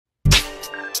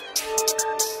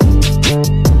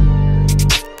Alright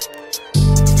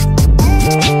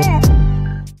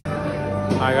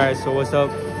guys, so what's up?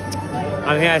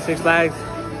 I'm here at Six Flags.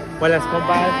 Buenas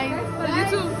compas.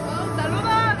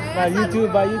 By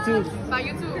YouTube.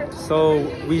 So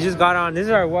we just got on. This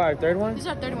is our what? Our third one? This is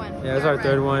our third one. Yeah, this is our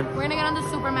third one. We're gonna get on the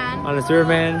Superman. On the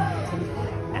Superman.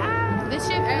 This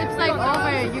shit flips like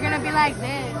over. You're gonna be like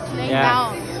this, laying Yeah.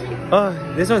 down. Oh,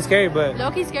 this one's scary, but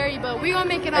Low-key scary, but we gonna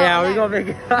make it out. yeah, we're gonna make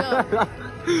it.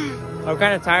 I'm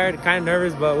kind of tired, kind of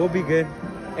nervous, but we'll be good.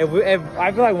 If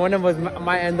I feel like one of us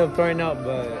might end up throwing up,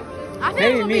 but I think maybe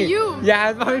it's gonna me. be you. Yeah,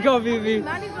 it's probably gonna be me.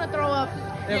 Manny's gonna throw up.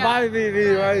 It might be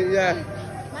me, right? Yeah.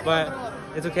 But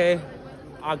it's okay.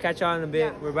 I'll catch y'all in a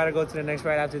bit. We're about to go to the next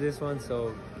ride after this one,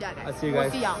 so I'll see you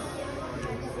guys. We'll see y'all.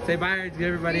 Say bye to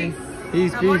everybody.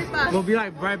 Peace, peace. We'll be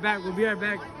like right back. We'll be right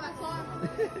back.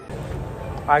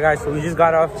 Alright guys, so we just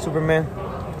got off Superman,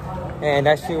 and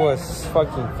that shit was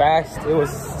fucking fast. It was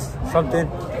something.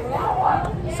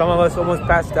 Some of us almost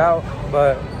passed out,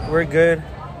 but we're good.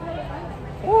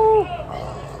 Woo.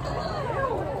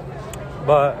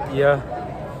 But yeah.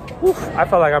 Oof, I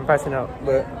felt like I'm passing out,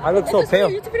 but I look so pale.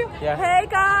 Yeah. Hey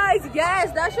guys,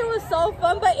 yes, that shit was so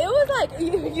fun, but it was like,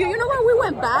 you know when we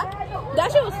went back?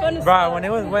 That shit was fun as Bro, when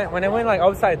it went like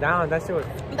upside down, that shit was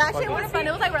fun.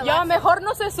 It was like relaxing. Yo, mejor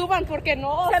no se suban porque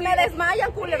no. Se me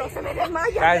desmayan, culero, se me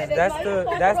desmayan. Guys,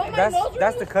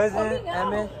 that's the cousin,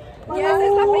 Emmett. Yes,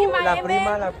 es la prima, la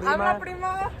prima. I'm la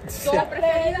prima.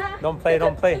 Don't play.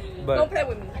 Don't play. But don't play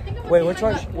with me. Wait, which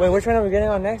one are we getting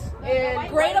on next?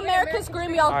 Great American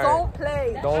Scream, y'all. Right. Don't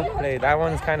play. Don't play. That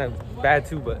one's kind of bad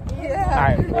too, but yeah.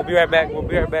 Alright, we'll be right back. We'll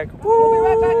be right back,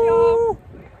 y'all.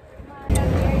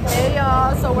 Hey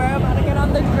y'all, so we're about to get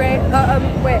on the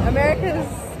America's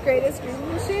Greatest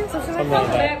Scream Machine. Something like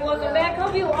that. Welcome back.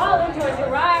 Hope you all enjoyed your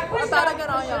ride. We're about to get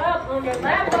on, y'all. On your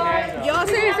laptop. Y'all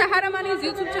say hi to Manny's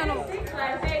YouTube channel.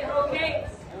 Okay.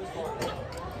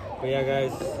 But yeah,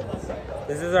 guys,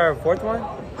 this is our fourth one.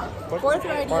 Fourth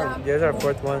ride, yeah. This is our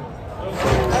fourth one.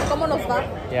 ¿Cómo nos va?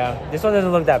 Yeah, this one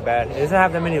doesn't look that bad. It doesn't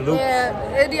have that many loops. Yeah,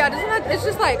 it's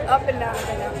just like up and down.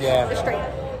 Yeah. It's straight.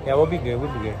 Yeah, we'll be good.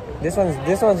 This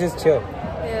one's just chill.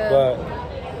 Yeah. But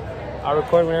I'll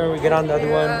record whenever we get on the other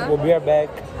one. We'll be right back.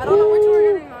 I don't know which one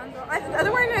we're getting on though. I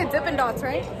think we're going to Dippin' Dots,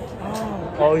 right?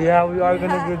 Oh yeah, we are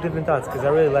gonna do Dippin' Dots because I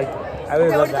really like it. I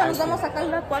really love that.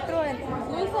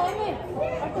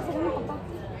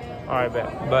 Alright,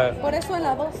 bet. But Por eso en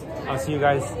la 2. I'll see you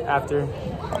guys after.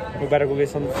 We better go get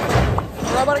some.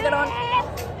 We're about to get on.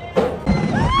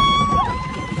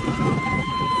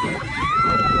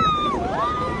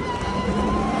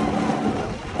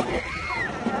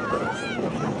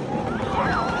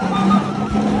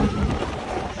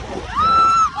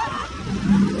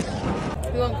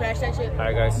 We gonna crash that shit.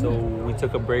 Alright guys, so we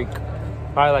took a break.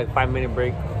 Probably like 5-minute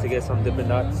break to get some Dippin'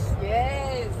 Dots.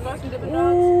 Yes, we got some Dippin'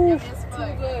 Dots. It's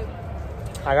too good.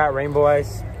 I got rainbow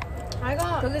ice. I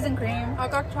got cookies and cream. I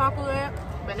got chocolate,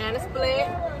 banana split,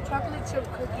 chocolate chip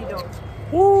cookie dough.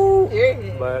 Woo!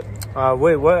 Yeah. But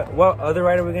wait, what other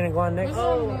ride are we gonna go on next?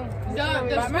 Oh,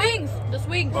 the swings. The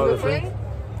swings. Oh, the swings.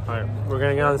 Alright, we're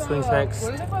gonna get on the swings next.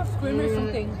 What is it called? Screamer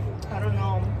something. I don't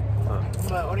know.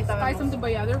 Sky something,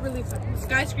 but yeah, they're really fun.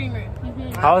 Sky Screamer.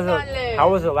 How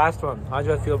was the last one? How did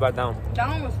you feel about that one? That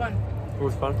one was fun. It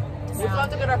was fun. We have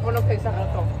to get our funnel cakes at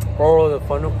rato. Oh, the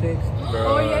funnel cakes?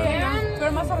 Oh, yeah.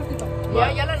 Pero más tardito.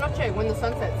 Yeah, la noche, when the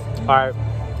sun sets. Alright,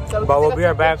 So but we'll be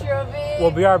right back.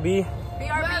 We'll BRB.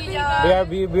 BRB, y'all.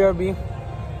 BRB.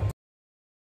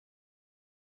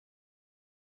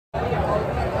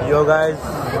 Yo, guys.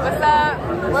 What's up?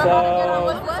 We're about to get on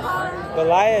with what?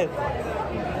 Goliath.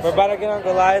 We're about to get on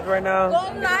Goliath right now.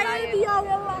 Goliath,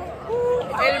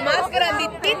 el más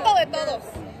granditito de todos.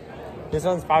 This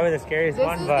one's probably the scariest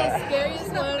one, but This is the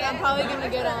scariest one I'm probably gonna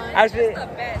get on. actually,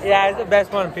 yeah, it's the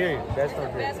best one, period. Best one,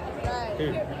 period.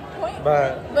 Period.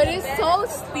 But it's so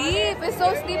steep. It's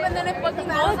so steep, and then it fucking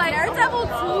goes like Daredevil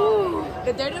too.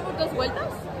 The Daredevil goes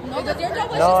vueltas? No, the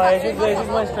Daredevil it's just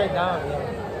went straight down. Yeah.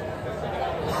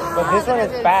 But this one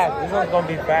is fast. This one's gonna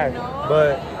be fast.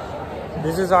 But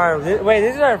this is our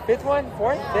this is our fifth one,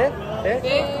 fourth, fifth.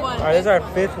 Fifth one. Alright, this is our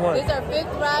fifth one. This is our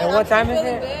fifth ride. And what time is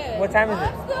it? What time is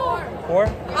it? 4?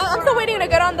 I'm still waiting to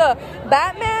get on the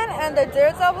Batman and the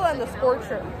Daredevil and the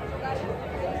Scorcher.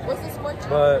 What's the Scorcher?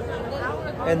 But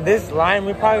in this line,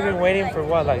 we've probably been waiting for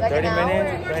what, like 30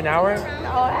 minutes? An hour? No,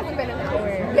 it hasn't been an hour.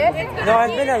 Yes, no,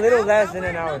 it's been a little less than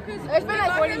an hour. It's been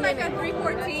like 40 minutes. Like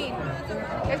 3:14.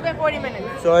 It's been 40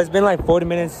 minutes. So it's been like 40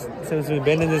 minutes since we've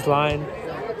been in this line.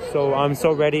 So I'm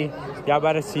so ready. Y'all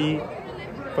better see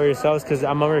for yourselves because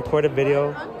I'm gonna record a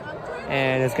video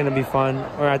and it's gonna be fun.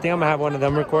 Or I think I'm gonna have one of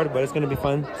them record, but it's gonna be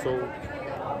fun. So,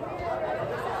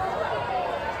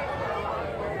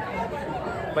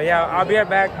 but yeah, I'll be right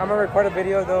back. I'm gonna record a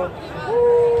video though.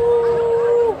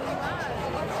 Woo!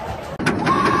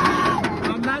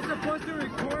 I'm not supposed to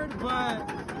record, but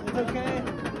it's okay.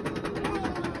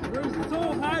 We're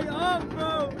so high up,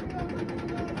 bro.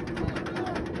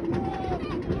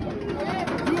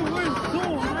 Dude, we're so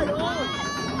high up.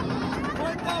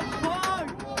 What the fuck?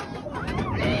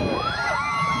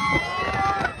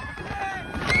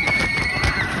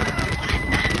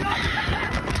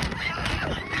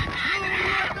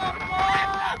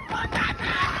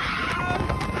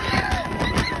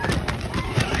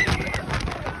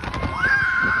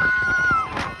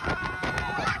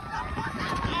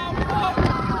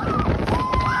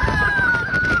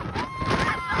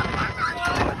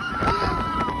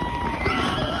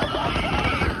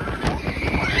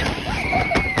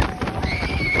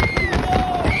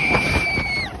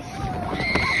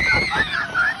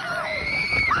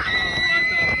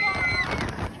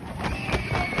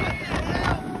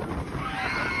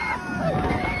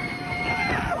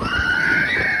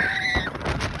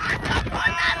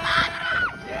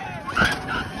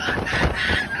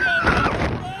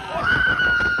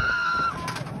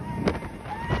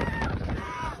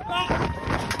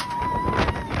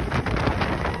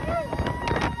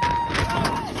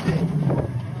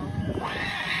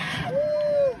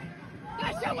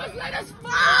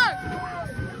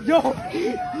 Yo,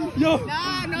 yo.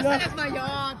 No, no se desmayó.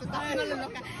 Tú estás haciendo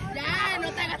loca. Ya, no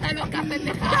te hagas tan loca,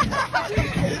 pendeja.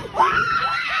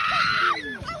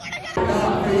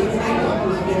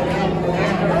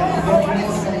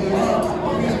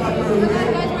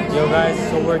 Yo guys,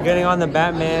 so we're getting on the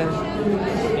Batman,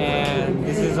 and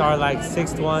this is our like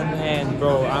 6th one, and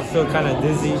bro, I feel kind of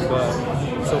dizzy, but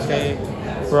it's okay.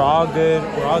 We're all good.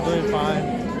 We're all doing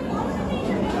fine.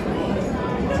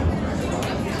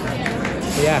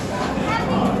 Yeah.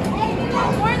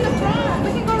 We're in the front. We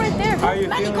can go right there. How are you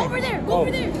Magic, feeling? go over there. Go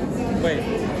over there. Wait.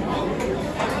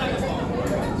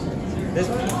 This.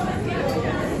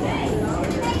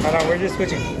 Hold on, we're just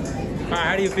switching. Alright,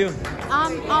 how do you feel?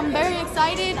 I'm very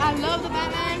excited. I love the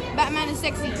Batman. Batman is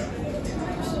sexy.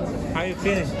 How are you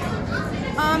feeling?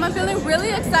 I'm feeling really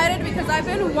excited because I've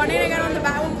been wanting to get on the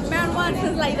Batman one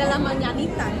since like de la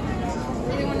mañanita.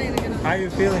 Really wanting to get on. How are you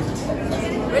feeling?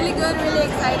 Really good, really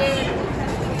excited.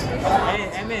 Hey,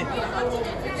 Emmett.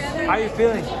 How are you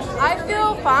feeling? I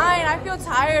feel fine. I feel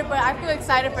tired, but I feel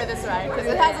excited for this ride because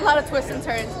it has a lot of twists and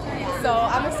turns. So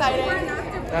I'm excited.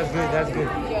 That's good, that's good.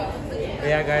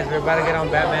 Yeah, guys, we're about to get on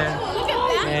Batman. Look at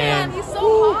Batman. And- He's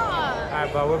so hot.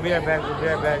 Alright, but we'll be right back. We'll be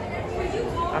right back.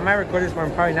 I might record this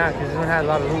one, probably not, because this one has a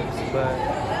lot of loops,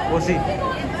 but we'll see.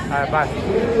 Alright, bye.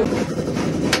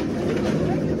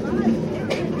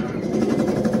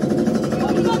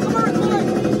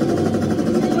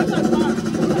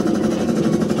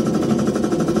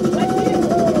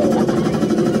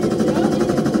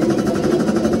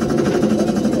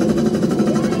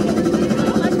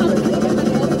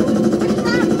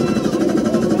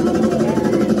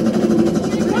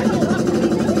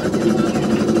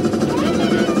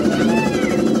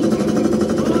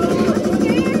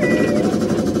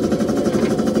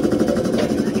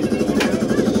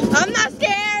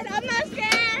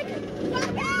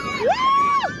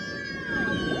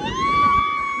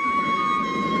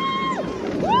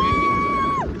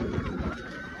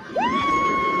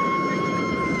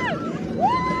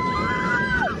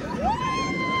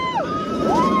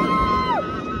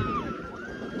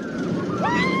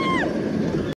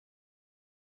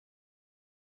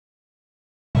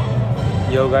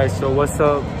 Yo guys, so what's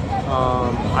up?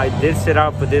 I did sit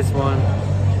out for this one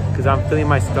because I'm feeling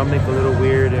my stomach a little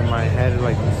weird and my head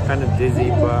like it's kind of dizzy,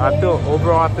 but I feel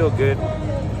overall I feel good.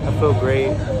 I feel great,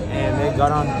 and they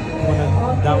got on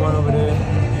that one over there,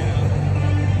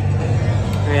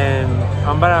 and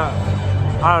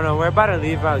I don't know, we're about to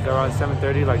leave at around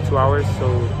 7:30, like 2 hours, so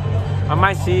I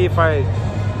might see if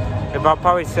I'll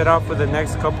probably sit out for the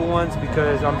next couple ones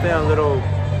because I'm feeling a little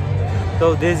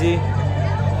dizzy.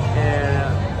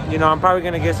 And you know, I'm probably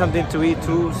gonna get something to eat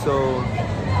too, so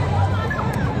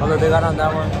although they got on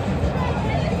that one.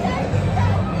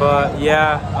 But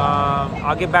yeah,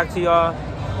 I'll get back to y'all,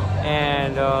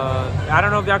 and I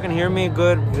don't know if y'all can hear me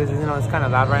good because you know it's kind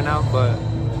of loud right now, but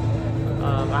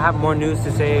I have more news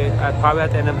to say probably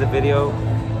at the end of the video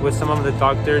with some of the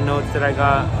doctor notes that I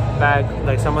got back,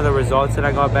 like some of the results that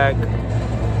I got back,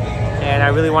 and I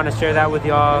really want to share that with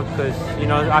y'all because you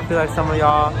know I feel like some of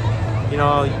y'all, you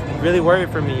know, really worried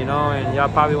for me, you know, and y'all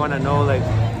probably want to know like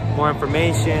more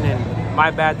information, and my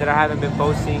bad that I haven't been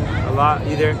posting a lot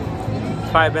either.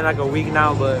 probably been like a week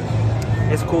now, but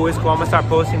it's cool. It's cool. I'm gonna start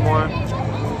posting more.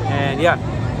 And yeah,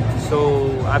 so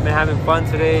I've been having fun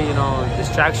today. You know,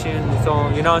 distraction. So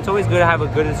you know, it's always good to have a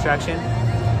good distraction,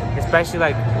 especially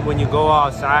like when you go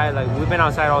outside. Like we've been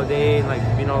outside all day, and like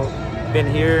you know,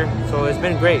 been here. So it's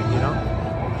been great. You know.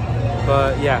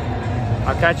 But yeah,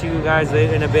 I'll catch you guys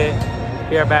later in a bit.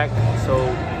 Be right back. So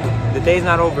the day's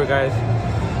not over, guys.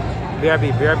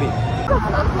 BRB, BRB.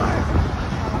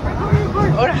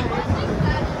 Ahora.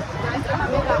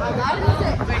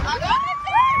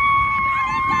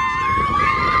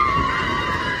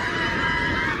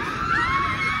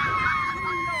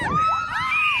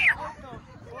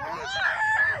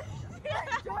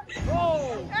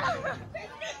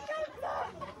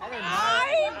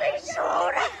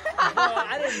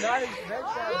 I did not expect that,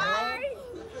 bro.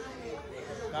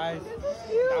 Guys,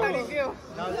 How do you feel?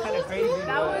 that was kind of crazy.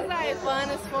 That was like fun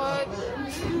as fuck. I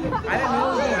didn't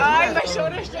know it was gonna Ay, my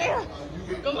shoulder straight.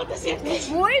 ¿Cómo te sientes?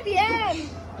 Muy bien.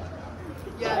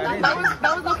 Yeah,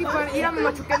 that was looking fun. Mira, me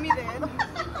machuqué mi dedo.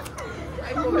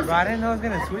 Bro, I didn't know it was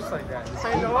gonna switch like that.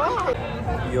 I know.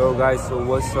 Yo, guys, so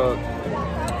what's up?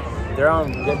 They're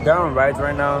on rides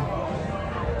right now.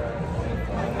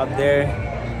 Up there.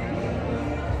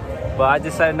 But I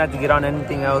decided not to get on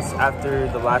anything else after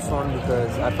the last one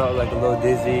because I felt like a little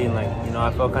dizzy and like, you know,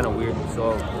 I felt kind of weird.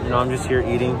 So, you know, I'm just here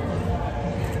eating.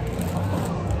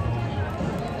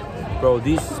 Bro,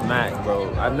 these smack,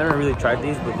 bro. I've never really tried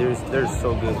these, but they're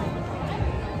so good.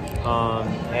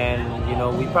 And you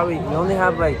know, we only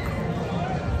have like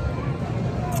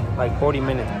 40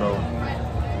 minutes, bro.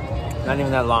 Not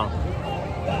even that long.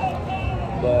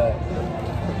 But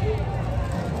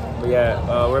yeah,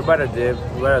 we're about to dip.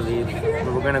 We're about to leave.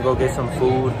 We're gonna go get some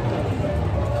food.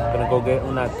 Gonna go get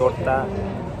una torta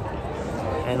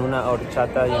and una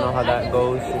horchata. You know how that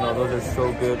goes. You know, those are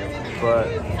so good. But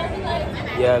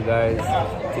yeah, guys,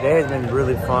 today has been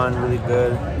really fun, really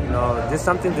good. You know, just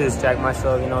something to distract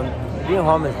myself. You know, being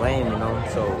home is lame. You know,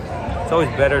 so it's always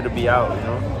better to be out. You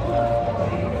know.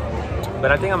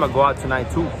 But I think I'm gonna go out tonight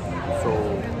too. So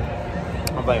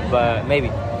I'm like, but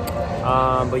maybe.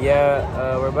 But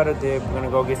yeah, we're about to dip. We're gonna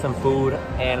go get some food,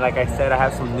 and like I said, I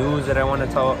have some news that I want to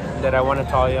tell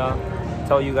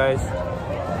you guys.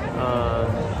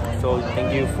 So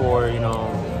thank you for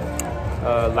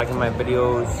liking my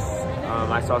videos.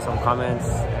 I saw some comments,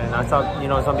 and I saw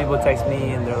some people text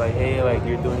me, and they're like, "Hey, like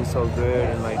you're doing so good,"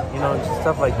 and like just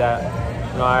stuff like that.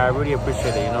 I really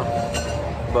appreciate it.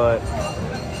 But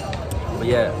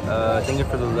yeah, thank you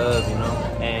for the love,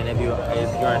 and if you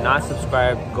are not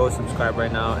subscribed, go subscribe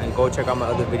right now and go check out my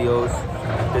other videos,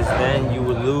 because then you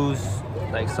will lose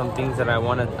like some things that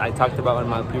I talked about in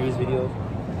my previous videos.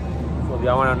 So if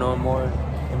y'all want to know more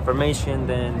information,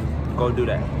 then go do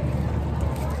that.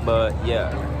 But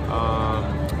yeah,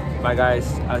 bye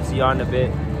guys, I'll see y'all in a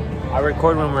bit. I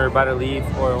record when we're about to leave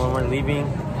or when we're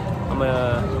leaving. I'm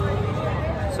gonna,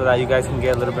 so that you guys can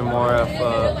get a little bit more of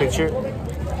a picture.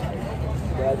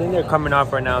 I think they're coming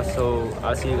off right now, so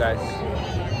I'll see you guys.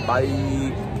 Bye.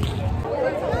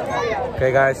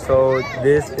 Okay guys, so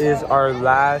this is our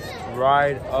last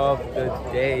ride of the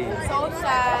day. So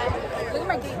sad. Look at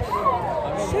my cape.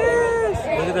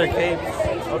 Look at their capes.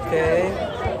 Okay.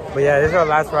 But yeah, this is our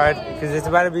last ride because it's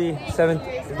about to be 7.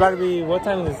 It's about to be, what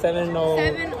time is it?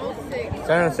 7:06.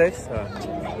 7:06.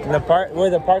 And the park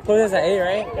closes at 8,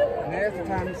 right? That's the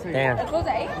time to see. Damn. It goes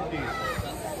at 8?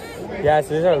 Yeah, so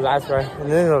this is our last ride. And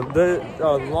there's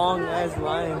a long ass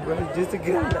line, bro, just to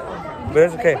get on that. But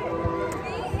it's okay.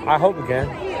 I hope we can.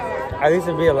 At least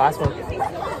it'll be the last one.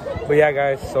 But yeah,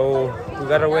 guys, so we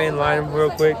got our way in line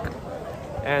real quick.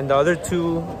 And the other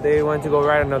two, they went to go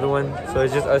ride another one. So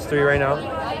it's just us 3 right now.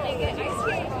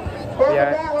 But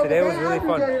yeah, today was really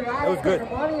fun. It was good.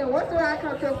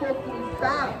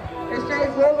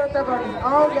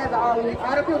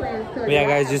 But yeah,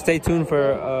 guys, just stay tuned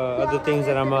for other things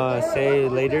that I'm gonna say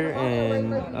later,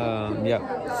 and yeah,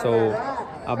 so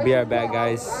I'll be right back,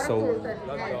 guys. So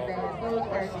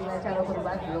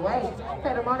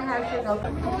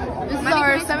This is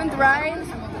our 7th ride.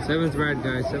 7th ride,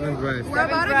 guys. 7th ride. We're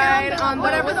about to ride on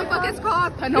whatever the fuck it's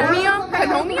called. Panomium?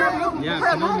 Panomium? Yeah,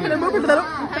 Panomium.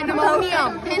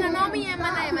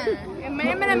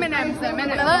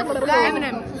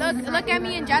 Look at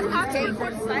me and Jazz Cocktail. Oh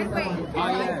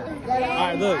yeah.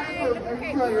 Alright, look.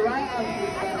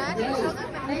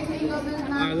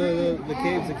 Alright, look, the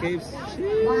caves.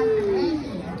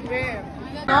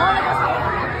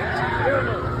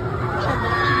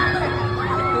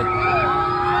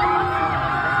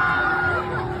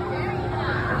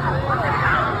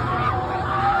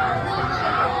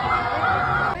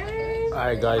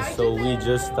 Alright guys, so we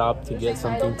just stopped to get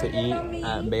something to eat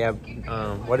at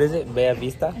what is it? Bella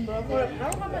Vista?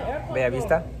 Bella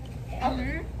Vista?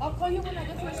 I'll call you when I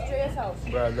get to Estrella's house.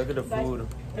 Bro, look at the food.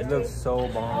 It looks so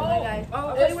bomb.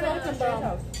 I'll call you when I get to Estrella's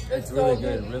house. It's really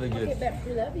good, really good.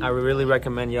 I really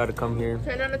recommend y'all to come here.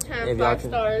 10 out of 10, If y'all 5 can-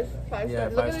 stars. 5 Yeah,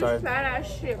 stars. 5 Look at stars. this fat ass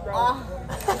shit, bro.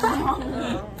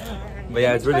 But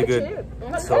yeah, it's really good.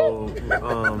 So,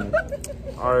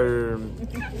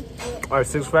 our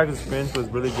Six Flags experience was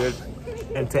really good.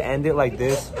 And to end it like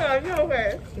this,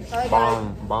 Okay.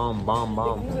 bomb.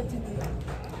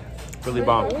 Really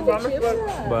bomb.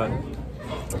 But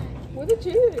With the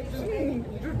cheese.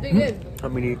 Dig in. I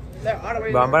mean, They're out of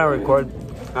but I'm gonna record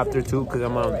after 2 because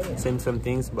I'm gonna send some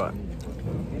things. But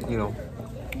you know,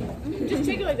 Just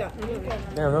take it like that.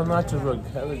 yeah, those nachos look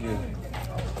hella good.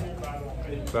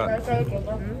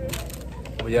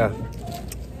 But yeah,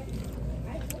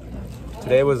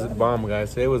 today was bomb,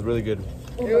 guys. Today was really good,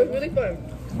 It was really fun.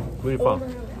 really fun.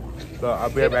 So I'll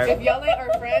be right If back. y'all ain't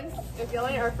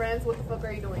our friends, what the fuck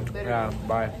are you doing? Literally. Yeah,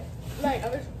 bye. Like, I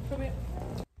was coming.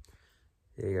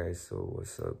 Hey guys, so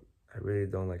what's up? I really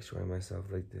don't like showing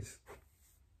myself like this,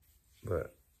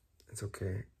 but it's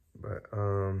okay. But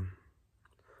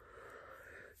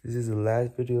this is the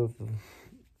last video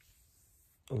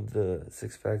of the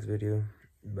Six Flags video.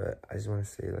 But I just want to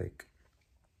say, like,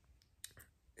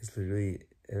 it literally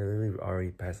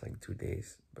already passed like 2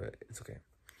 days, but it's okay.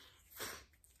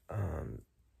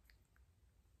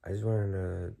 I just wanted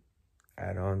to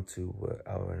add on to what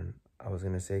I was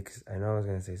gonna say, because I know I was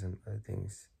gonna say some other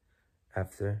things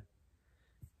after,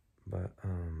 but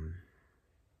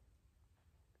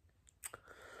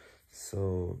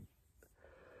so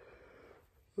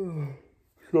I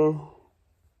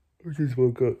just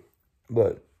woke up,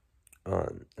 but I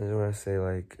just want to say,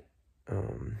 like,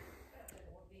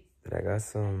 that I got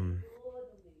some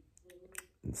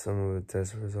of the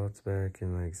test results back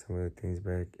and like some of the things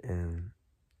back, and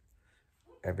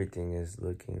everything is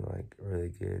looking like really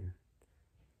good.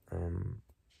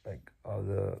 Like all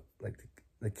the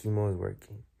chemo is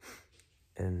working,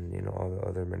 and you know, all the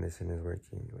other medicine is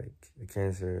working. Like the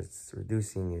cancer, it's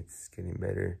reducing, it's getting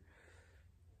better,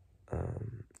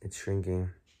 it's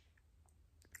shrinking.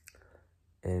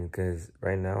 And because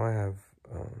right now I have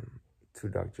 2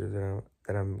 doctors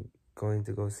that I'm going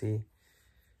to go see.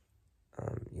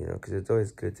 You know, because it's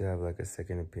always good to have like a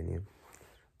second opinion.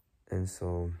 And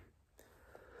so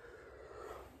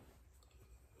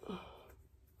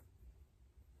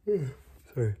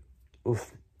sorry.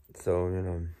 Oof. So, you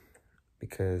know,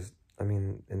 because I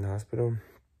mean, in the hospital,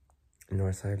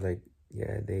 Northside, like,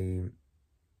 yeah,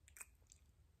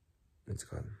 what's it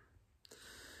called?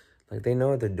 Like, they know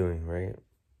what they're doing, right?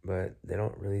 But they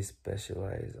don't really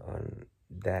specialize on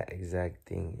that exact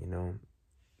thing, you know?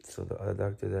 So the other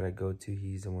doctor that I go to,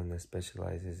 he's the one that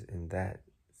specializes in that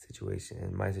situation,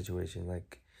 in my situation,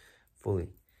 like, fully.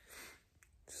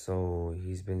 So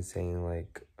he's been saying,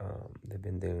 like, they've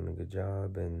been doing a good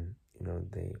job, and, you know,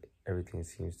 everything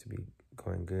seems to be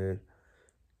going good.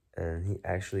 And he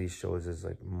actually shows us,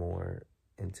 like, more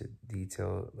into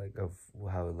detail, like, of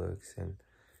how it looks, and,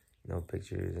 you know,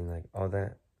 pictures and, like, all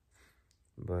that.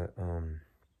 But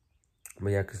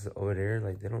yeah, because over there,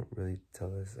 like, they don't really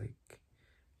tell us, like,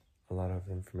 a lot of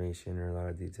information or a lot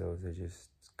of details. They just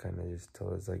kind of just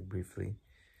tell us, like, briefly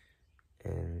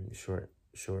and short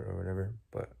or whatever.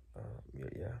 But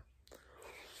yeah.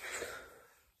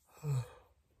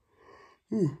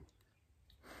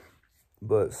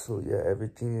 But so yeah,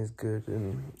 everything is good,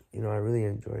 and you know, I really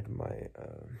enjoyed my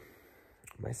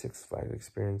my Six Flags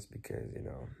experience, because, you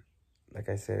know, like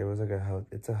I said, it was like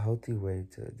it's a healthy way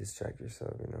to distract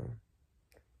yourself, you know.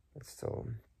 So,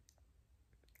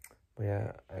 but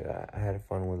yeah, I had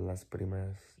fun with Las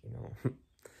Primas, you know,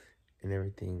 and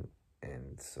everything.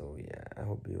 And so yeah, I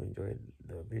hope you enjoyed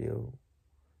the video.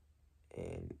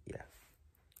 And yeah,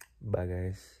 bye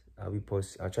guys.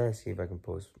 I'll try to see if I can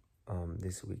post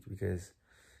this week, because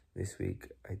this week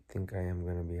I think I am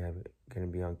gonna be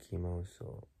on chemo,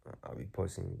 so I'll be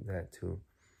posting that too.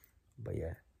 But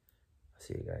yeah, I'll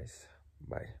see you guys.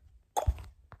 Bye.